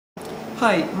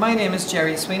Hi, my name is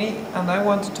Jerry Sweeney and I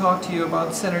want to talk to you about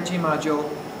Synergy Module.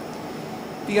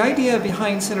 The idea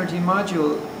behind Synergy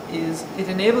Module is it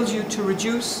enables you to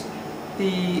reduce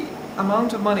the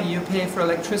amount of money you pay for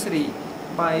electricity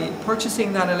by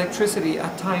purchasing that electricity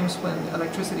at times when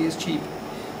electricity is cheap.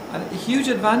 And a huge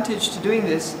advantage to doing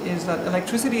this is that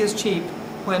electricity is cheap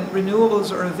when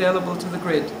renewables are available to the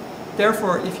grid.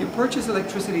 Therefore, if you purchase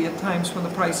electricity at times when the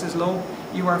price is low,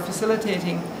 you are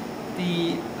facilitating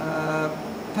the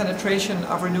penetration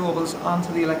of renewables onto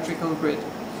the electrical grid.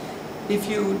 If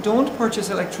you don't purchase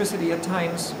electricity at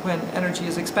times when energy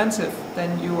is expensive,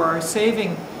 then you are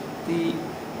saving the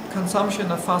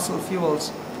consumption of fossil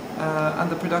fuels and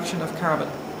the production of carbon.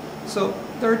 So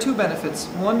there are two benefits.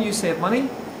 One, you save money,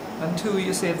 and two,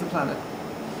 you save the planet.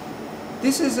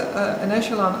 This is an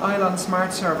Echelon Island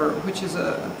Smart Server, which is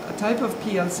a type of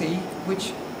PLC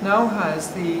which now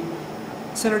has the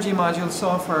Synergy Module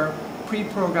software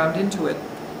pre-programmed into it.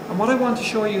 And what I want to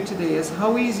show you today is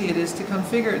how easy it is to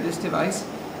configure this device,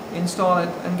 install it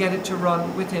and get it to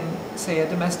run within, say, a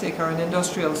domestic or an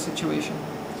industrial situation.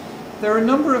 There are a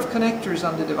number of connectors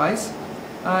on the device,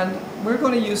 and we're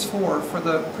going to use 4 for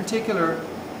the particular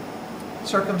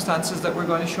circumstances that we're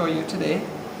going to show you today.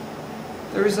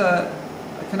 There is a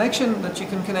connection that you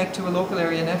can connect to a local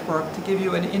area network to give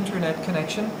you an internet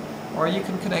connection, or you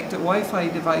can connect a Wi-Fi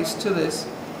device to this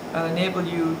and enable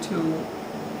you to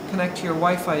connect to your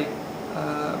Wi-Fi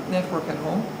network at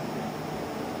home.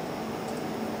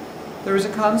 There is a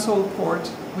console port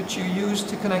which you use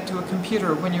to connect to a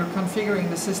computer when you're configuring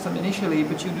the system initially,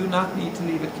 but you do not need to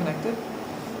leave it connected.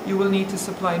 You will need to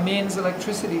supply mains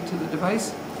electricity to the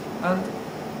device, and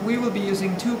we will be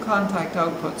using 2 contact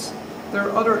outputs. There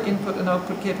are other input and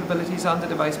output capabilities on the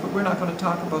device, but we're not going to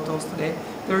talk about those today.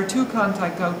 There are 2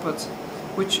 contact outputs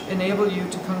which enable you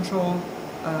to control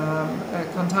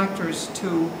contactors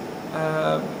to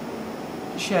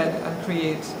shed and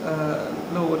create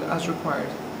load as required.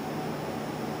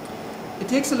 It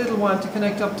takes a little while to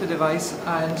connect up the device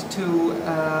and to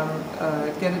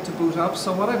get it to boot up.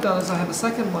 So what I've done is I have a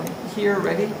second one here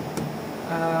ready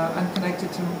and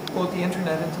connected to both the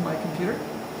internet and to my computer.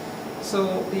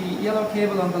 So the yellow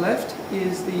cable on the left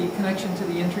is the connection to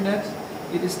the internet.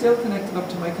 It is still connected up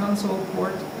to my console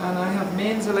port, and I have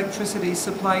mains electricity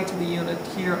supplied to the unit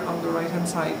here on the right hand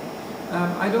side.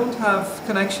 I don't have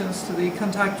connections to the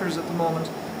contactors at the moment,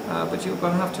 but you're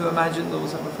going to have to imagine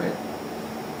those, I'm afraid.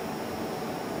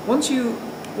 Once you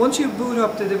boot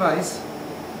up the device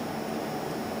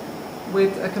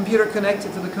with a computer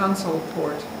connected to the console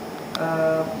port,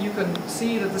 you can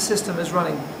see that the system is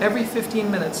running. Every 15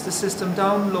 minutes the system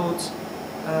downloads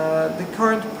the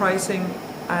current pricing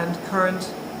and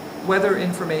current weather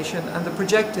information and the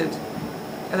projected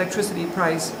electricity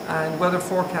price and weather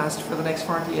forecast for the next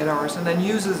 48 hours, and then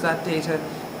uses that data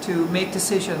to make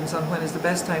decisions on when is the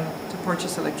best time to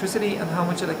purchase electricity and how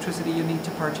much electricity you need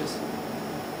to purchase.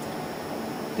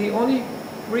 The only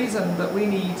reason that we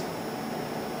need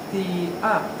the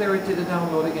app, there it did a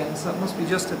download again, so it must be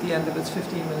just at the end of its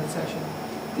 15-minute session.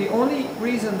 The only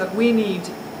reason that we need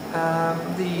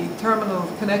the terminal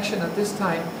connection at this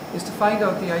time is to find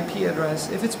out the IP address.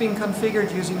 If it's being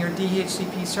configured using your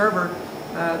DHCP server,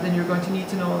 then you're going to need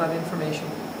to know that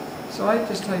information. So I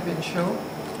just type in show,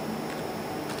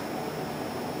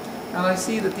 and I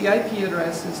see that the IP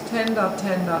address is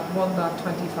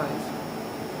 10.10.1.25.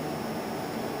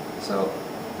 So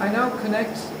I now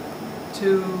connect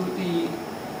to the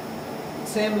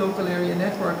same local area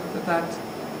network that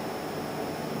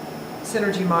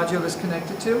Synergy Module is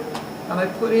connected to, and I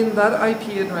put in that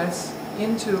IP address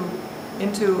into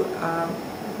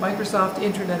Microsoft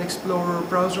Internet Explorer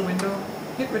browser window,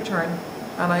 hit return,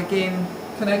 and I gain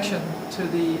connection to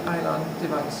the Island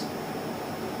device.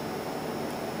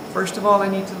 First of all, I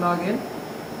need to log in.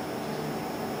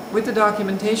 With the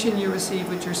documentation you receive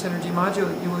with your Synergy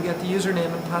Module, you will get the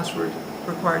username and password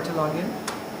required to log in.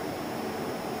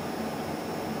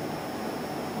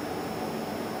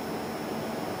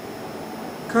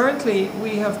 Currently,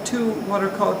 we have 2 what are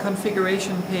called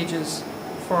configuration pages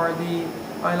for the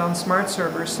Island Smart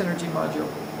Server Synergy Module.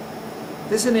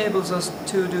 This enables us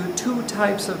to do 2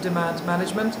 types of demand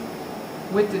management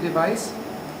with the device.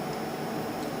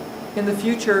 In the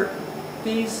future,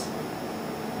 these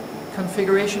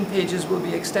configuration pages will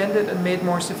be extended and made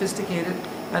more sophisticated,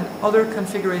 and other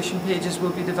configuration pages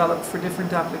will be developed for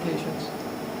different applications.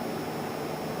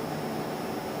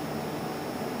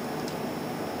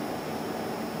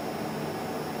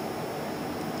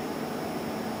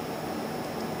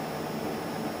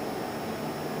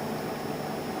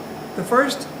 The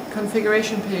first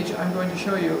configuration page I'm going to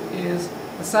show you is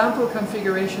a sample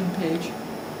configuration page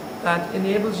that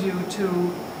enables you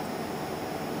to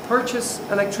purchase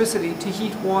electricity to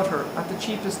heat water at the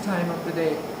cheapest time of the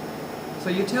day. So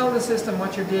you tell the system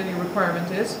what your daily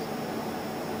requirement is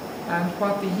and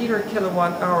what the heater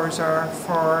kilowatt hours are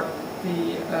for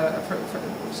the,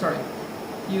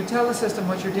 you tell the system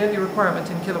what your daily requirement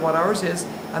in kilowatt hours is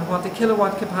and what the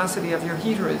kilowatt capacity of your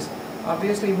heater is.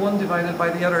 Obviously, one divided by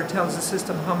the other tells the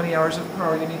system how many hours of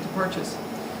power you need to purchase.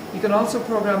 You can also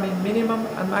program in minimum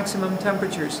and maximum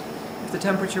temperatures. If the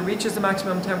temperature reaches the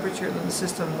maximum temperature, then the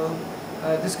system will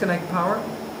disconnect power.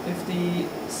 If the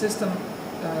system,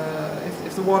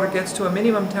 if the water gets to a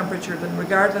minimum temperature, then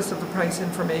regardless of the price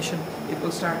information, it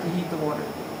will start to heat the water.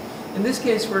 In this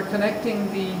case, we're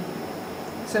connecting the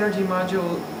Synergy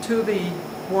module to the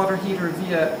water heater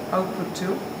via output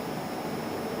 2.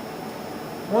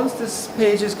 Once this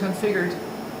page is configured,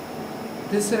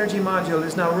 this Synergy module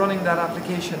is now running that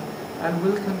application and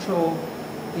will control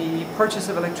the purchase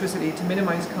of electricity to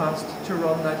minimize cost to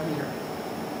run that heater.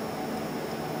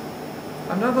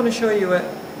 I'm now going to show you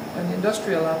an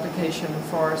industrial application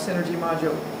for Synergy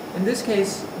module. In this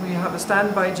case, we have a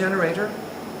standby generator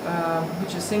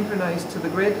which is synchronized to the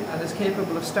grid and is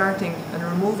capable of starting and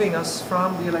removing us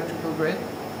from the electrical grid.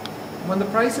 When the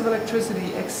price of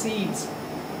electricity exceeds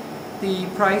the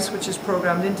price which is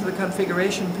programmed into the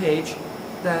configuration page,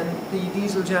 then the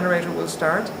diesel generator will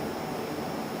start.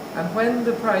 And when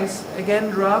the price again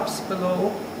drops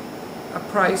below a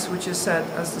price which is set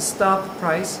as the stop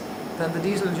price, then the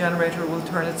diesel generator will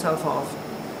turn itself off.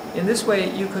 In this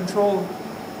way, you control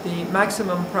the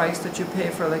maximum price that you pay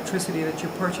for electricity that you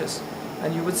purchase,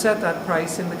 and you would set that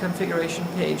price in the configuration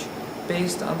page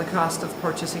based on the cost of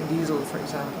purchasing diesel, for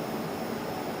example.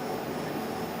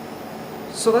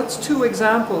 So that's two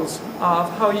examples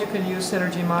of how you can use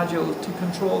Synergy module to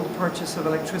control the purchase of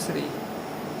electricity.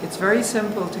 It's very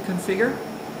simple to configure,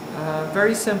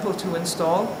 very simple to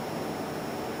install,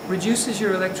 reduces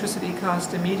your electricity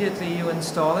cost immediately you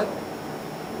install it,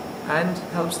 and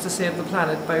helps to save the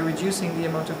planet by reducing the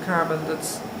amount of carbon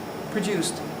that's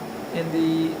produced in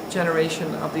the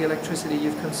generation of the electricity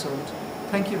you've consumed.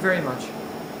 Thank you very much.